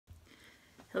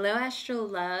Hello, Astro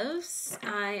Loves.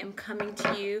 I am coming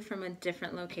to you from a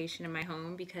different location in my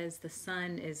home because the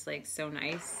sun is like so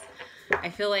nice. I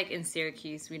feel like in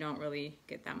Syracuse we don't really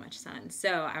get that much sun. So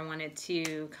I wanted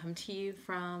to come to you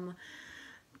from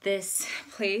this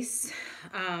place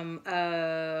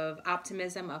of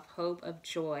optimism, of hope, of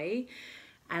joy.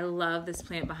 I love this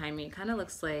plant behind me. It kind of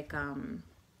looks like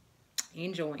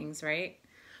angel wings, right?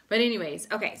 But anyways,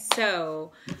 okay,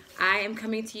 so I am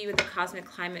coming to you with the cosmic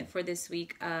climate for this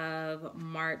week of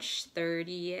March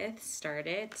 30th,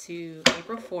 started to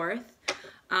April 4th.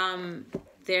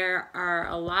 There are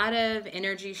a lot of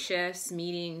energy shifts,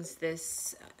 meetings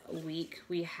this week.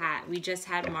 We just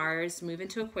had Mars move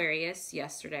into Aquarius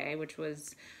yesterday, which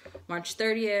was March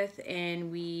 30th,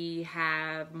 and we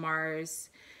have Mars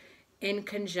in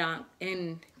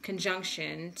conjunction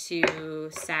to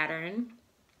Saturn.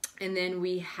 And then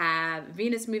we have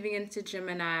Venus moving into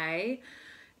Gemini.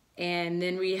 And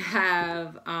then we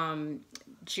have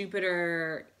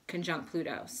Jupiter conjunct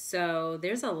Pluto. So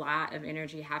there's a lot of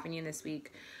energy happening this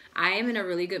week. I am in a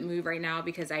really good mood right now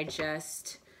because I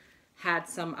just had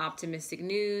some optimistic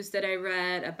news that I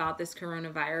read about this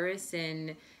coronavirus.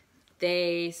 And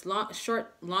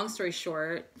long story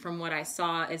short, from what I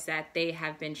saw, is that they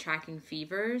have been tracking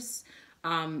fevers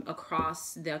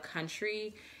across the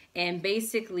country. And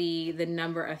basically, the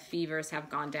number of fevers have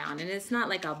gone down. And it's not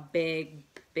like a big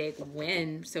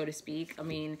win, so to speak. I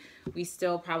mean, we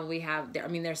still probably have,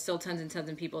 there's still tons and tons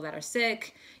of people that are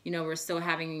sick. You know, we're still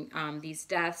having these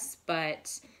deaths.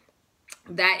 But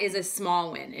that is a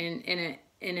small win. In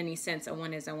any sense, a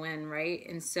win is a win, right?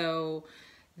 And so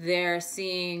they're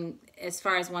seeing, as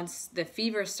far as once the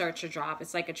fever starts to drop,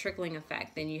 it's like a trickling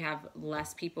effect. Then you have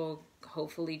less people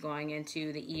hopefully going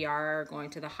into the ER or going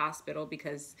to the hospital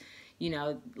because, you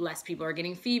know, less people are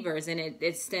getting fevers, and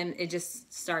it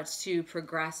just starts to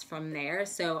progress from there.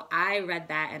 So I read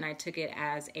that and I took it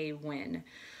as a win.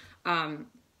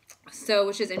 So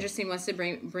which is interesting, wants to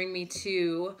bring me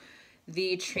to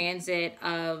the transit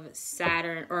of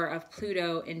Saturn or of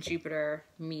Pluto and Jupiter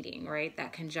meeting, right?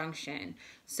 That conjunction.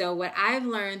 So what I've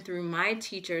learned through my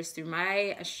teachers, through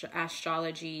my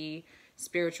astrology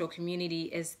spiritual community,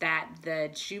 is that the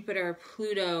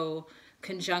Jupiter-Pluto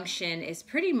conjunction is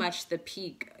pretty much the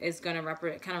peak, is going to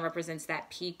kind of represents that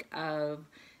peak of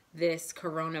this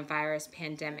coronavirus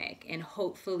pandemic. And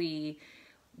hopefully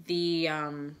the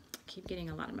keep getting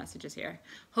a lot of messages here.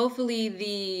 Hopefully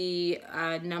the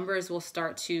numbers will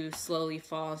start to slowly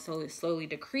fall and slowly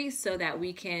decrease so that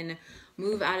we can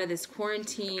move out of this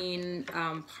quarantine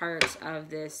part of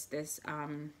this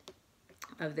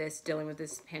dealing with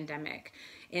this pandemic.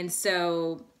 And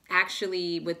so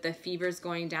actually with the fevers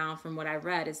going down, from what I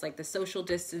read, it's like the social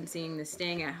distancing, the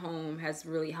staying at home has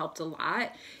really helped a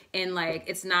lot. And like,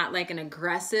 it's not like an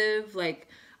aggressive, like,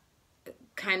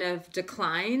 kind of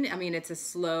decline. I mean, it's a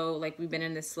slow, like, we've been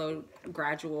in this slow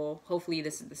gradual, hopefully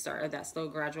this is the start of that slow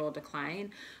gradual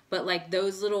decline, but like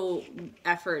those little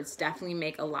efforts definitely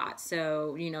make a lot.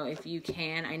 So, you know, if you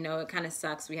can, I know it kind of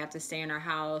sucks, we have to stay in our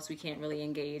house, we can't really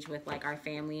engage with like our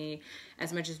family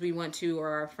as much as we want to, or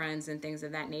our friends and things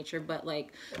of that nature, but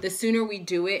like the sooner we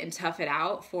do it and tough it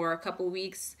out for a couple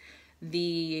weeks,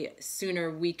 the sooner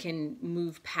we can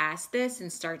move past this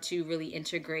and start to really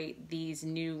integrate these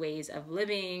new ways of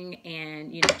living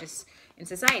and, you know, just in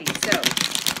society. So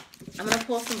I'm going to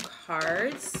pull some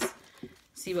cards,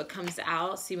 see what comes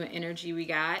out, see what energy we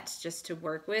got just to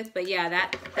work with. But yeah,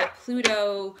 that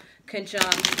Pluto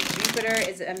conjunct Jupiter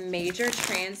is a major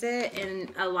transit,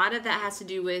 and a lot of that has to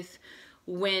do with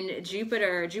when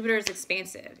Jupiter is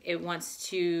expansive. It wants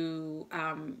to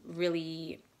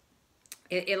really...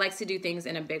 It likes to do things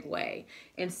in a big way.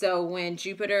 And so when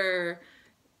Jupiter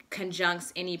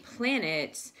conjuncts any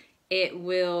planet, it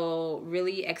will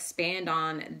really expand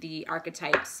on the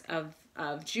archetypes of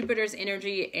Jupiter's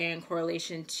energy and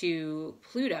correlation to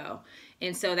Pluto.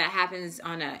 And so that happens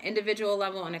on an individual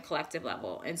level and a collective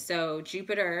level. And so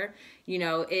Jupiter, you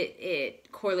know, it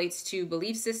correlates to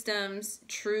belief systems,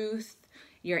 truth,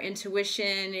 your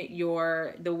intuition,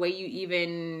 the way you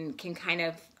even can kind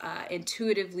of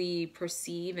intuitively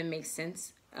perceive and make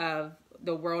sense of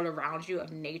the world around you,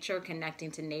 of nature,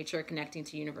 connecting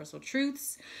to universal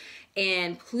truths.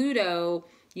 And Pluto,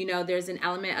 you know, there's an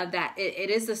element of that.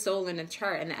 It is the soul in the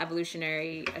chart in the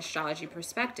evolutionary astrology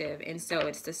perspective. And so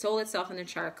it's the soul itself in the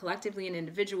chart, collectively an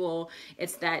individual.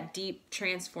 It's that deep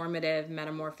transformative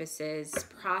metamorphosis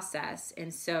process.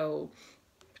 And so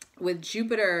with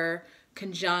Jupiter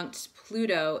conjunct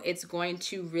Pluto, it's going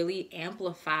to really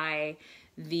amplify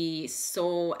the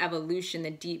soul evolution,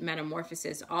 the deep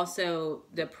metamorphosis, also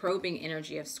the probing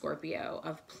energy of Scorpio,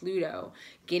 of Pluto,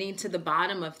 getting to the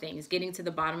bottom of things, getting to the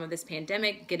bottom of this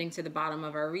pandemic, getting to the bottom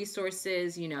of our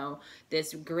resources, you know,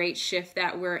 this great shift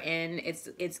that we're in.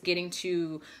 It's getting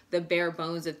to the bare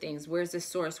bones of things. Where's the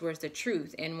source? Where's the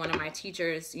truth? And one of my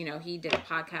teachers, you know, he did a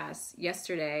podcast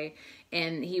yesterday,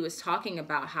 and he was talking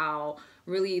about how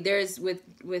really there's with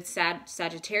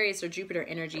Sagittarius or Jupiter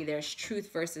energy, there's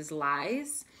truth versus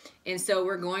lies. And so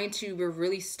we're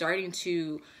really starting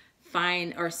to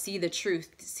find or see the truth,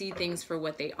 see things for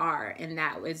what they are. And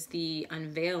that was the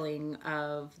unveiling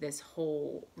of this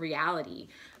whole reality.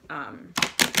 And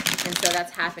so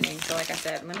that's happening. So like I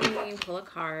said, let me pull a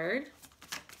card.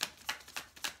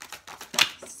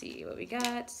 Let's see what we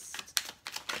got.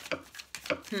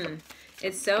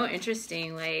 It's so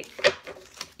interesting. Like,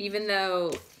 even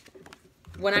though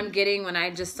when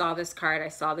I just saw this card, I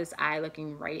saw this eye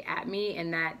looking right at me,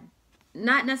 and that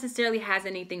not necessarily has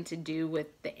anything to do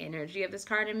with the energy of this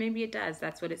card, and maybe it does.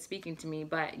 That's what it's speaking to me.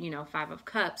 But, you know, Five of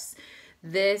Cups,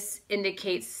 this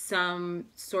indicates some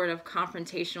sort of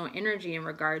confrontational energy in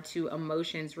regard to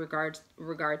emotions, regard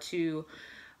to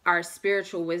our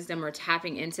spiritual wisdom, or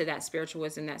tapping into that spiritual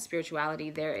wisdom, that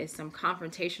spirituality. There is some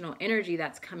confrontational energy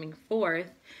that's coming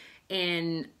forth.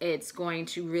 And it's going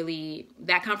to really,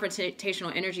 that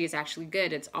confrontational energy is actually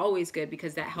good. It's always good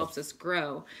because that helps us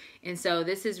grow. And so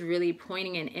this is really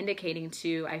pointing and indicating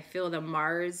to, I feel, the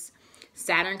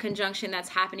Mars-Saturn conjunction that's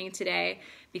happening today,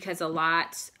 because a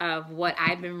lot of what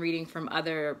I've been reading from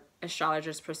other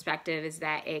astrologers' perspective is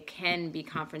that it can be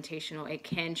confrontational. It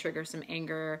can trigger some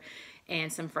anger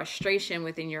and some frustration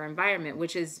within your environment,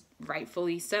 which is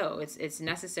rightfully so. It's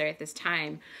necessary at this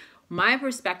time. My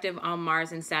perspective on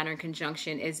Mars and Saturn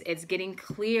conjunction is it's getting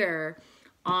clear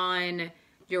on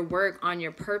your work, on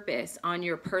your purpose, on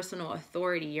your personal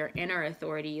authority, your inner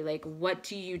authority. Like, what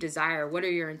do you desire? What are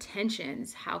your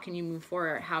intentions? How can you move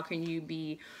forward? How can you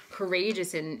be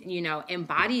courageous and, you know,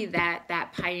 embody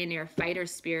that pioneer fighter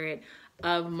spirit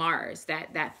of Mars,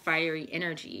 that fiery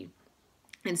energy?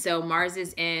 And so Mars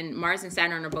and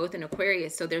Saturn are both in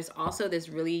Aquarius. So there's also this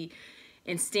really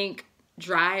instinct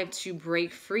drive to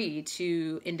break free,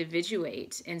 to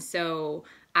individuate. And so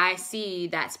I see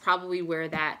that's probably where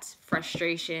that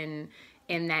frustration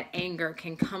and that anger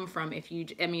can come from. If you,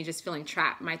 I mean, just feeling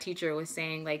trapped. My teacher was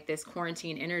saying, like, this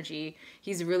quarantine energy,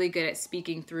 he's really good at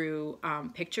speaking through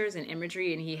pictures and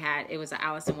imagery. And it was an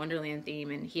Alice in Wonderland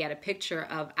theme, and he had a picture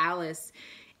of Alice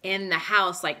in the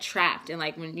house, like trapped, and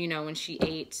like when she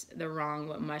ate the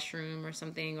wrong mushroom or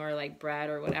something, or like bread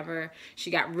or whatever,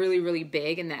 she got really, really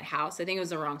big in that house. I think it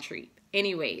was the wrong treat.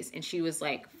 Anyways, and she was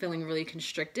like feeling really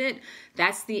constricted.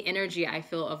 That's the energy I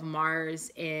feel of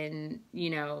Mars and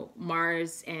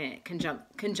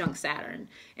conjunct Saturn,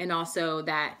 and also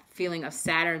that feeling of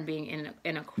Saturn being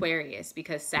in Aquarius,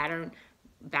 because Saturn,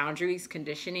 boundaries,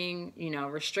 conditioning,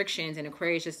 restrictions, and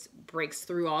Aquarius just breaks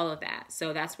through all of that.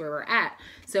 So that's where we're at.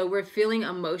 So we're feeling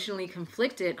emotionally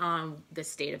conflicted on the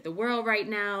state of the world right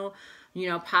now,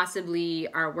 possibly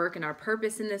our work and our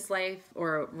purpose in this life,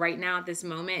 or right now at this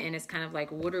moment. And it's kind of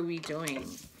like, what are we doing?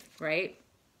 Right?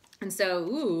 And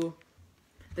so,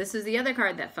 this is the other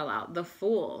card that fell out, the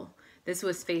Fool. This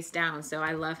was face down. So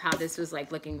I love how this was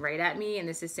like looking right at me. And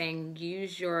this is saying,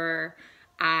 use your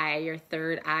eye, your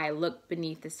third eye, look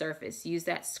beneath the surface. Use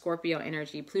that Scorpio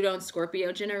energy. Pluto and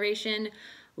Scorpio generation,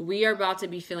 we are about to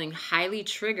be feeling highly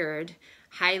triggered,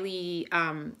 highly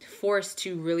forced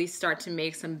to really start to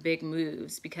make some big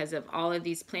moves because of all of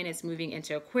these planets moving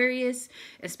into Aquarius,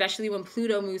 especially when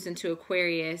Pluto moves into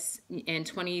Aquarius in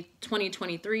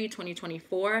 2023,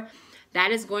 2024.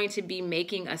 That is going to be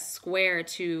making a square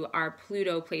to our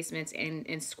Pluto placements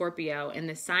in Scorpio. And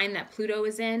the sign that Pluto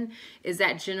is in is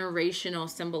that generational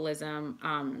symbolism,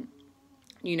 of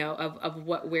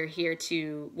what we're here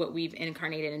to, what we've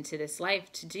incarnated into this life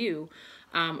to do,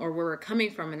 or where we're coming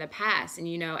from in the past.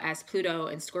 And, as Pluto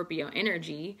and Scorpio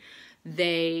energy,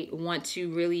 they want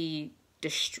to really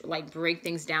break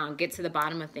things down, get to the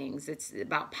bottom of things. It's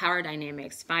about power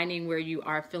dynamics, finding where you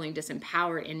are feeling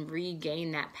disempowered and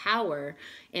regain that power.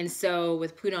 And so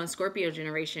with Pluto and Scorpio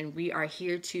generation, we are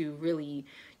here to really,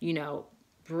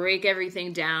 break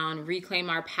everything down, reclaim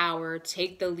our power,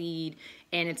 take the lead.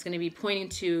 And it's going to be pointing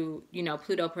to,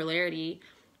 Pluto polarity,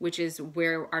 which is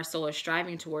where our soul is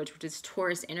striving towards, which is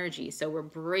Taurus energy. So we're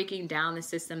breaking down the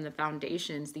system, the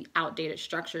foundations, the outdated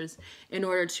structures, in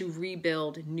order to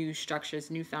rebuild new structures,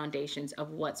 new foundations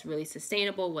of what's really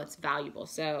sustainable, what's valuable.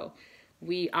 So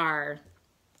we are,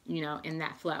 in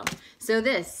that flow. So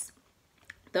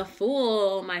the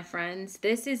Fool, my friends,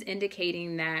 this is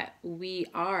indicating that we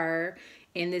are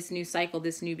in this new cycle,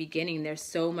 this new beginning, there's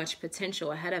so much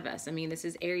potential ahead of us. I mean, this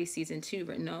is Aries season 2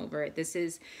 written over it. This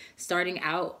is starting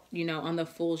out, you know, on the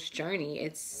Fool's journey.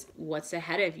 It's what's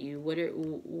ahead of you.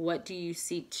 What do you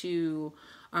seek to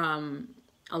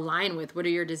align with? What are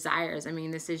your desires? I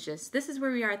mean, this is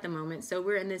where we are at the moment. So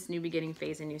we're in this new beginning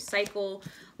phase, a new cycle.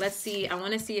 Let's see. I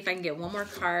want to see if I can get one more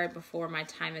card before my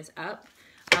time is up.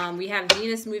 We have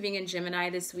Venus moving in Gemini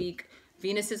this week.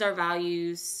 Venus is our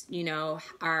values, you know,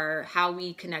 how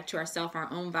we connect to ourselves,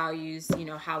 our own values, you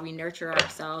know, how we nurture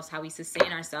ourselves, how we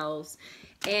sustain ourselves.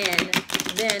 And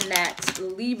then that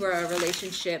Libra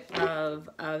relationship of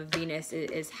Venus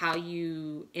is how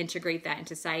you integrate that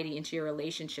into society, into your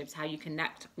relationships, how you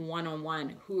connect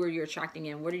one-on-one. Who are you attracting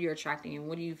in? What are you attracting in?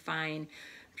 What do you find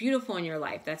beautiful in your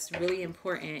life? That's really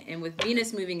important. And with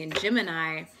Venus moving in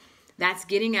Gemini, that's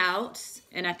getting out.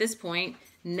 And at this point,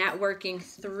 networking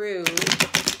through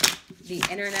the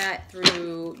internet,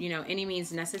 through, you know, any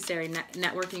means necessary,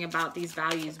 networking about these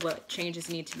values, what changes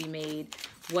need to be made,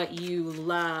 what you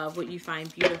love, what you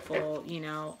find beautiful, you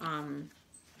know.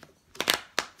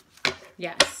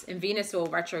 Yes, and Venus will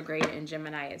retrograde in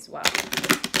Gemini as well.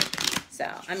 So,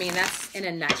 I mean, that's in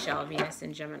a nutshell, Venus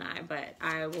in Gemini, but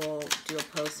I will do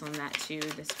a post on that too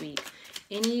this week.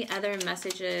 Any other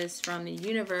messages from the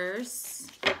universe?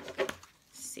 Let's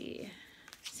see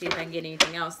if I can get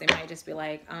anything else. They might just be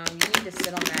like, you need to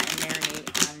sit on that and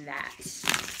marinate on that.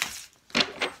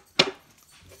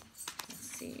 Let's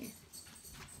see.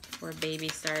 Before baby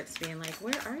starts being like,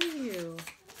 where are you?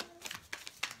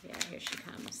 Yeah, here she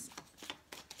comes.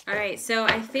 All right, so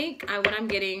I think what I'm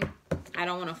getting, I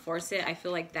don't want to force it. I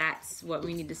feel like that's what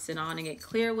we need to sit on and get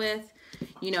clear with.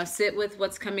 You know, sit with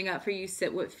what's coming up for you.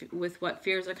 Sit with what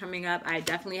fears are coming up. I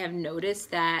definitely have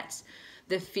noticed that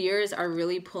the fears are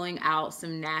really pulling out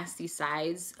some nasty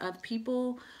sides of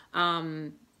people,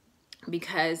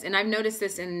 because, and I've noticed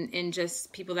this in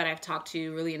just people that I've talked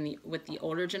to really with the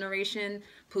older generation,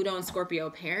 Pluto and Scorpio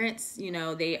parents, you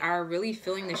know, they are really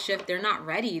feeling the shift. They're not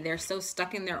ready. They're so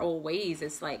stuck in their old ways.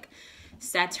 It's like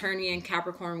Saturnian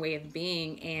Capricorn way of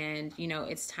being, and you know,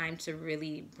 it's time to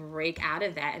really break out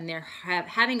of that, and they're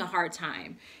having a hard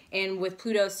time. And with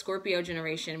Pluto's Scorpio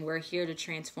generation, we're here to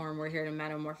transform, we're here to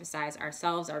metamorphosize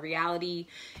ourselves, our reality.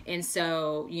 And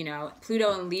so, you know,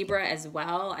 Pluto and Libra as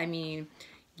well. I mean,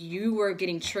 you were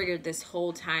getting triggered this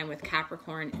whole time with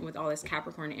Capricorn, with all this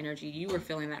Capricorn energy. You were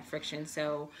feeling that friction.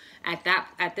 So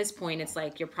at this point, it's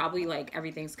like you're probably like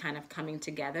everything's kind of coming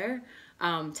together.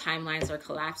 Timelines are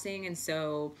collapsing, and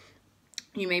so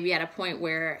you may be at a point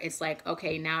where it's like,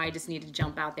 okay, now I just need to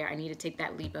jump out there. I need to take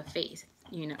that leap of faith,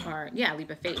 you know, or yeah,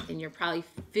 leap of faith. And you're probably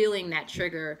feeling that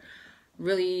trigger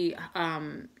really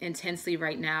intensely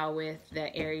right now with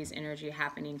the Aries energy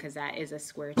happening, because that is a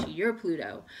square to your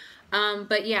Pluto.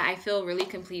 But yeah, I feel really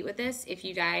complete with this. If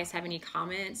you guys have any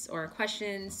comments or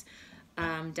questions,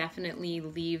 definitely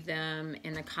leave them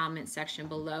in the comment section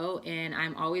below. And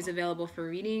I'm always available for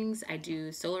readings. I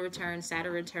do solar return,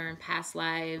 Saturn return, past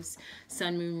lives,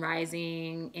 sun, moon,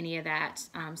 rising, any of that.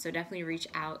 So definitely reach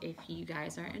out if you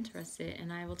guys are interested,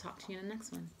 and I will talk to you in the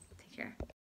next one. Take care.